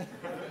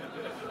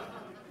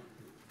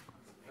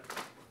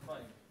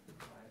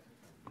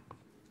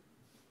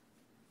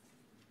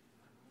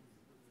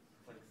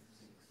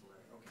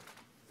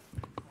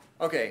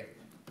 Okay,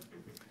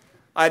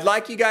 I'd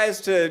like you guys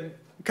to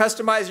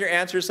customize your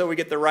answers so we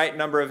get the right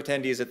number of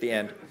attendees at the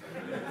end.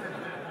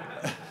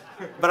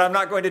 But I'm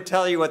not going to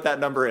tell you what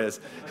that number is.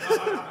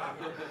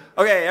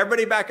 Okay,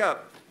 everybody back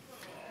up.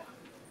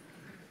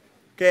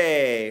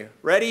 Okay,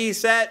 ready,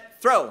 set,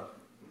 throw.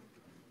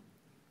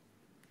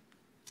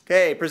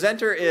 Okay,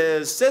 presenter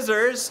is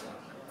scissors.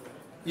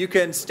 You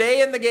can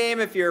stay in the game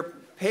if you're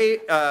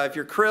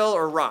krill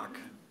or rock.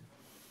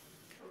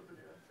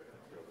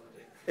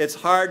 It's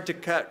hard to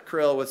cut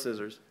krill with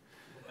scissors.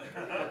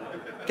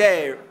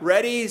 Okay,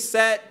 ready,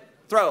 set,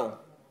 throw.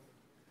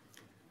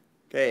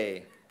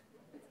 Okay.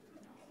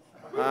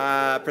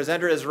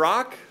 Presenter is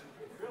rock.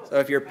 So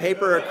if you're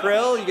paper or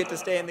krill, you get to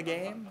stay in the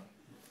game.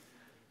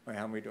 Wait,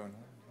 how are we doing?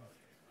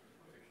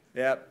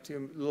 Yep, a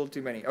little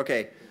too many.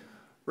 Okay.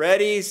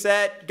 Ready,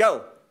 set,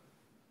 go.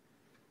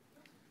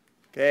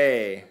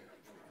 Okay.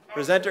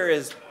 Presenter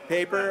is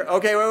paper.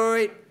 Okay,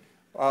 wait.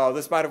 Oh,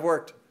 this might have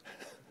worked.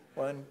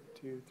 1,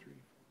 2, 3, 4, 5,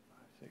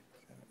 6,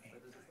 7, 8,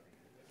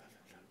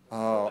 9.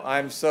 Oh,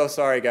 I'm so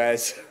sorry,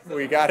 guys.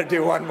 We got to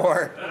do one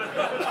more.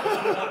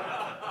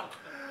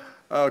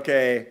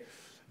 Okay.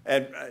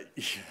 And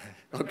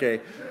okay.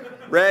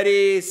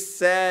 Ready,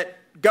 set,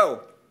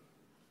 go.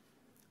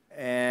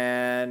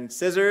 And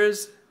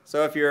scissors.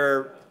 So if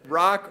you're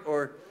rock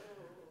or...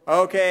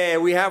 Okay,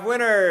 we have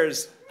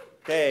winners.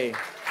 Okay. 1,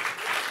 2, 3,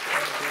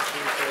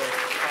 4,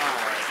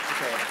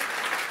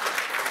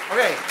 5.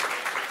 Okay.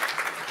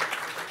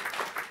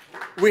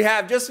 We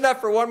have just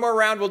enough for one more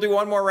round. We'll do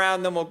one more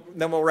round, then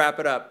we'll wrap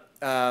it up.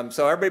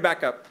 So everybody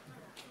back up.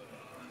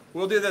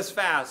 We'll do this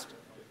fast.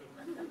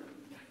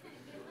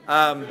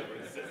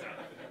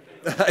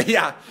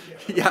 Yeah.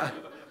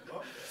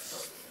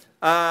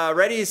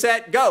 Ready,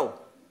 set, go.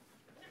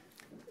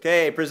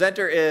 Okay,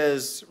 presenter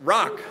is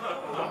rock.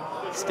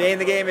 Stay in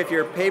the game if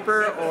you're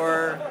paper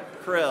or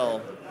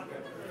krill.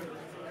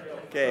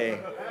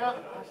 Okay.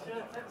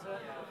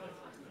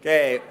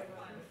 Okay.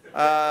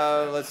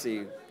 Let's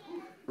see.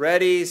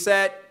 Ready,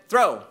 set,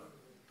 throw.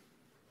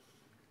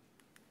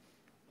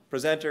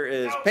 Presenter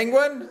is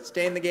Penguin.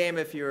 Stay in the game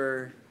if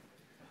you're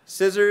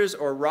scissors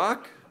or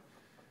rock.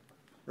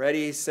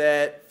 Ready,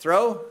 set,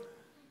 throw.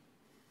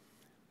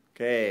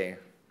 Okay.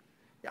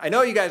 I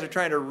know you guys are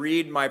trying to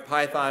read my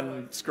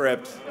Python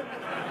script.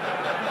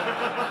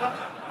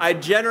 I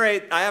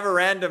have a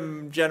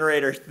random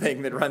generator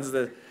thing that runs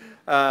the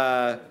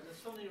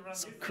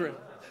script.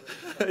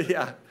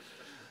 Yeah.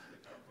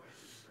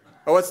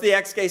 Oh, what's the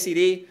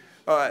XKCD?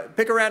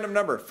 Pick a random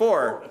number.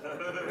 4.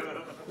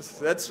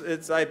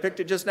 I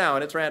picked it just now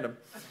and it's random.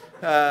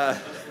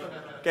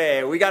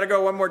 Okay, we got to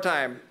go one more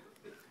time.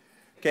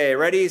 Okay,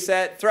 ready,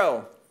 set,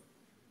 throw.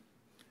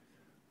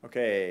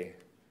 Okay.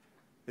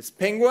 It's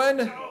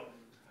Penguin.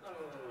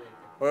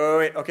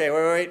 Wait. Okay,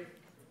 wait.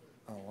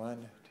 Oh, 1,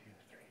 2,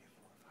 3,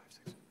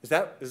 4, 5,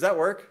 6. Does that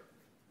work?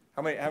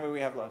 How many do we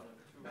have left?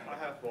 I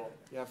have 4.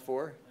 You have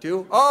 4?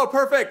 2? Oh,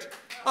 perfect.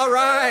 All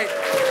right.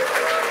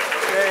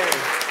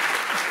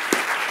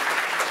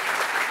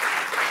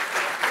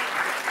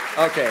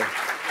 Okay.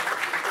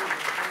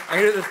 I'm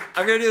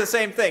gonna do the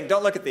same thing.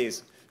 Don't look at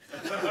these.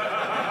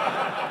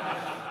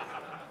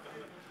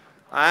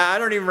 I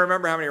don't even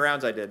remember how many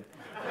rounds I did.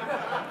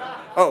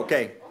 Oh,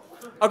 okay.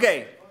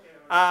 Okay.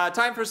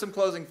 Time for some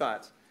closing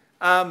thoughts.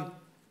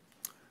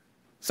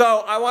 So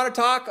I want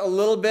to talk a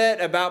little bit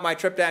about my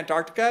trip to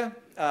Antarctica.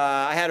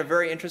 I had a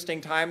very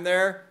interesting time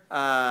there,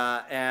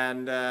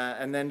 and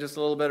then just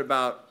a little bit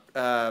about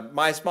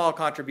my small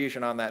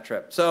contribution on that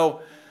trip.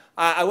 So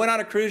I went on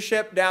a cruise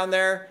ship down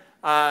there.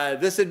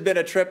 This had been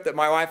a trip that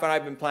my wife and I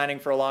have been planning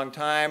for a long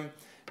time.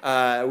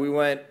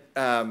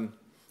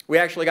 We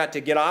actually got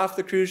to get off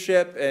the cruise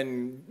ship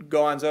and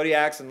go on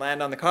Zodiacs and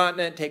land on the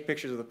continent, take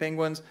pictures of the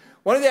penguins.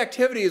 One of the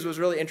activities was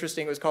really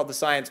interesting. It was called the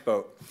Science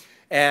Boat.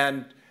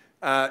 And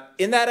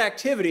in that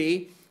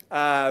activity,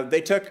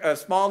 they took a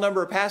small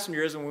number of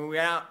passengers and we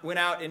went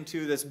out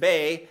into this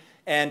bay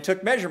and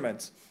took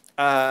measurements,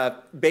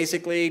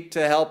 basically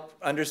to help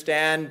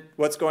understand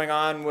what's going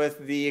on with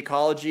the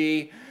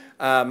ecology.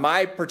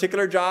 My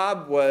particular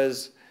job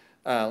was,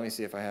 let me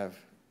see if I have,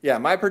 yeah,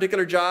 my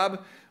particular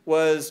job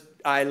was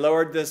I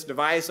lowered this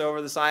device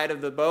over the side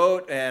of the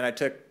boat and I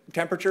took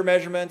temperature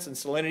measurements and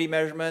salinity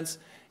measurements,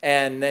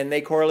 and then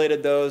they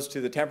correlated those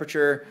to the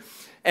temperature.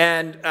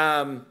 And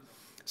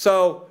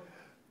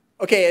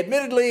okay,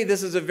 admittedly,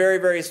 this is a very,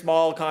 very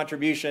small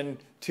contribution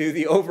to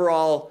the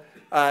overall,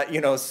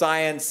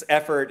 science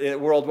effort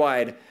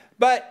worldwide.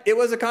 But it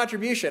was a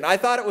contribution. I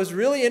thought it was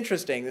really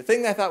interesting. The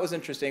thing that I thought was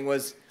interesting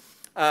was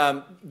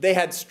they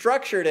had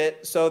structured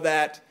it so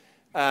that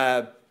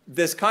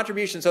this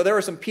contribution, so there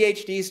were some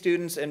PhD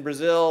students in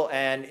Brazil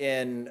and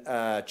in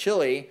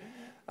Chile,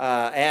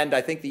 and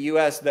I think the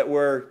US that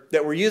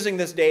were using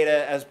this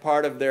data as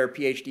part of their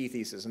PhD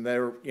thesis. And they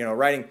were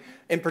writing,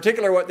 in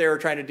particular what they were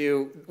trying to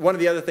do, one of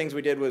the other things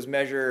we did was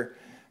measure,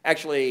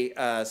 actually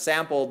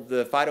sampled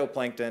the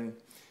phytoplankton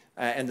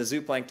and the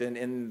zooplankton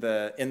in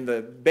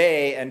the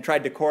bay and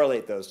tried to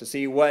correlate those to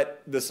see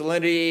what the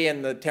salinity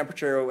and the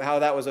temperature, how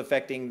that was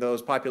affecting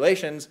those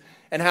populations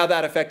and how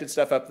that affected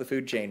stuff up the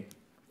food chain.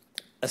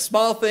 A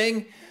small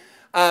thing,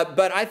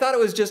 but I thought it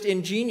was just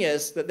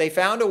ingenious that they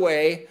found a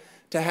way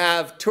to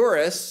have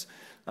tourists,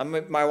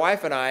 my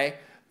wife and I,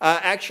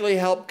 actually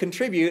help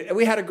contribute. And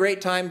we had a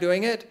great time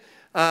doing it.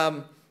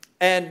 And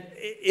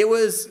it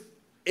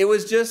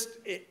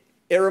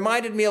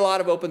reminded me a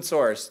lot of open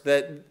source,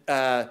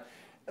 that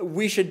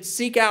we should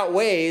seek out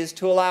ways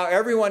to allow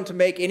everyone to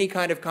make any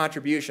kind of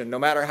contribution, no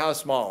matter how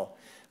small.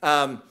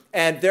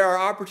 And there are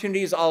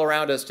opportunities all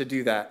around us to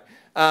do that.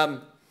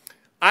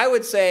 I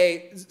would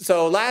say,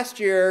 so last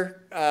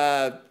year,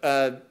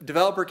 a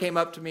developer came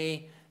up to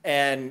me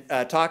and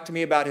talked to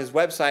me about his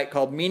website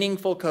called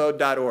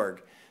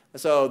meaningfulcode.org.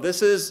 So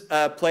this is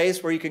a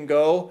place where you can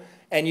go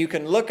and you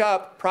can look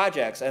up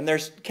projects, and they're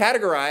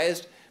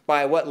categorized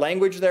by what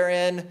language they're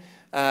in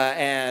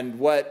and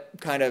what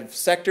kind of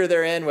sector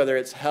they're in, whether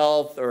it's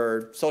health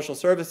or social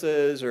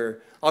services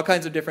or all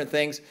kinds of different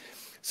things.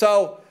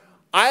 So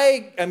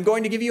I am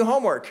going to give you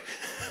homework.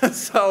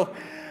 So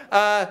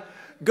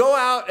go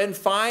out and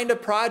find a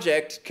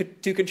project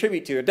to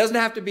contribute to. It doesn't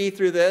have to be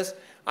through this.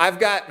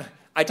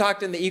 I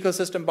talked in the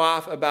ecosystem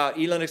BOF about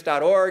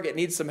elinux.org. It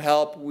needs some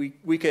help.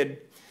 It'd be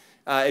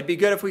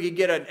good if we could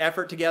get an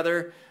effort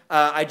together.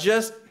 I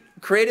just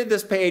created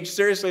this page,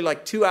 seriously,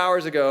 like 2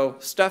 hours ago,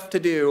 stuff to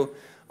do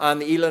on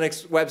the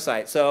eLinux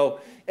website. So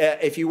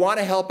if you want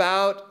to help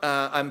out,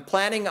 I'm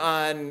planning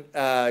on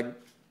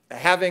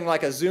having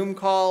like a Zoom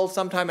call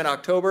sometime in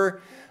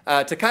October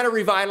to kind of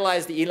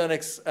revitalize the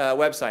eLinux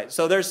website.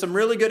 So there's some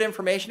really good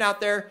information out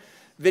there,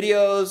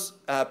 videos,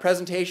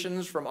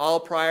 presentations from all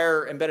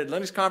prior embedded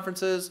Linux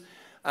conferences.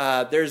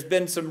 There's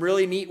been some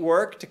really neat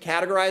work to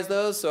categorize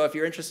those. So if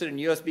you're interested in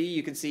USB,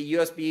 you can see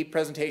USB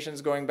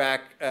presentations going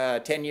back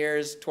 10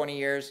 years, 20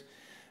 years.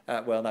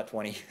 Well, not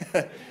 20,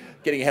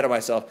 getting ahead of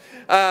myself.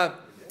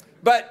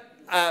 But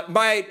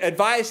my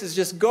advice is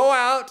just go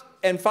out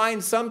and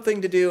find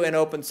something to do in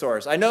open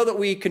source. I know that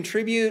we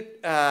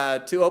contribute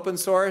to open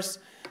source,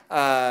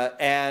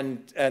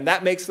 and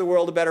that makes the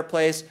world a better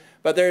place,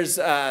 but there's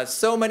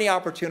so many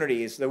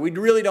opportunities that we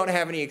really don't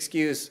have any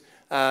excuse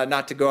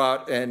not to go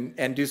out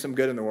and do some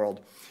good in the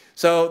world.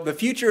 So the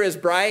future is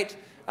bright.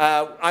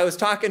 I was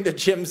talking to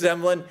Jim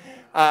Zemlin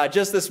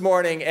just this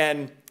morning,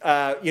 and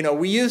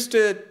we used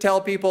to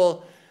tell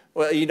people,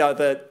 well,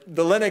 the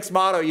Linux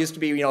motto used to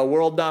be,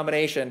 world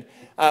domination.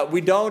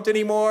 We don't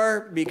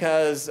anymore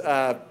because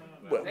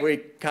we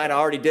kind of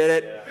already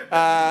did it.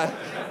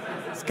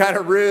 It's kind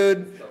of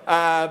rude,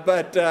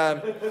 but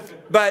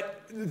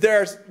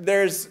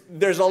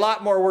there's a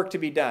lot more work to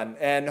be done,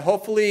 and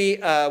hopefully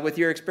with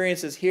your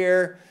experiences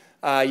here,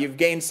 you've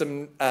gained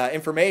some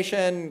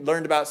information,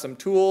 learned about some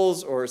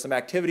tools or some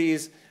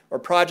activities or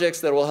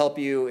projects that will help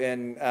you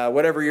in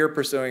whatever you're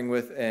pursuing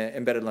with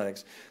embedded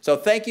Linux. So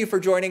thank you for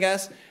joining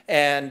us,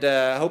 and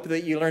I hope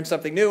that you learned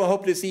something new. I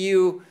hope to see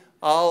you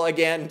all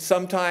again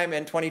sometime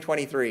in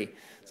 2023.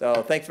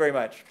 So thanks very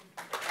much.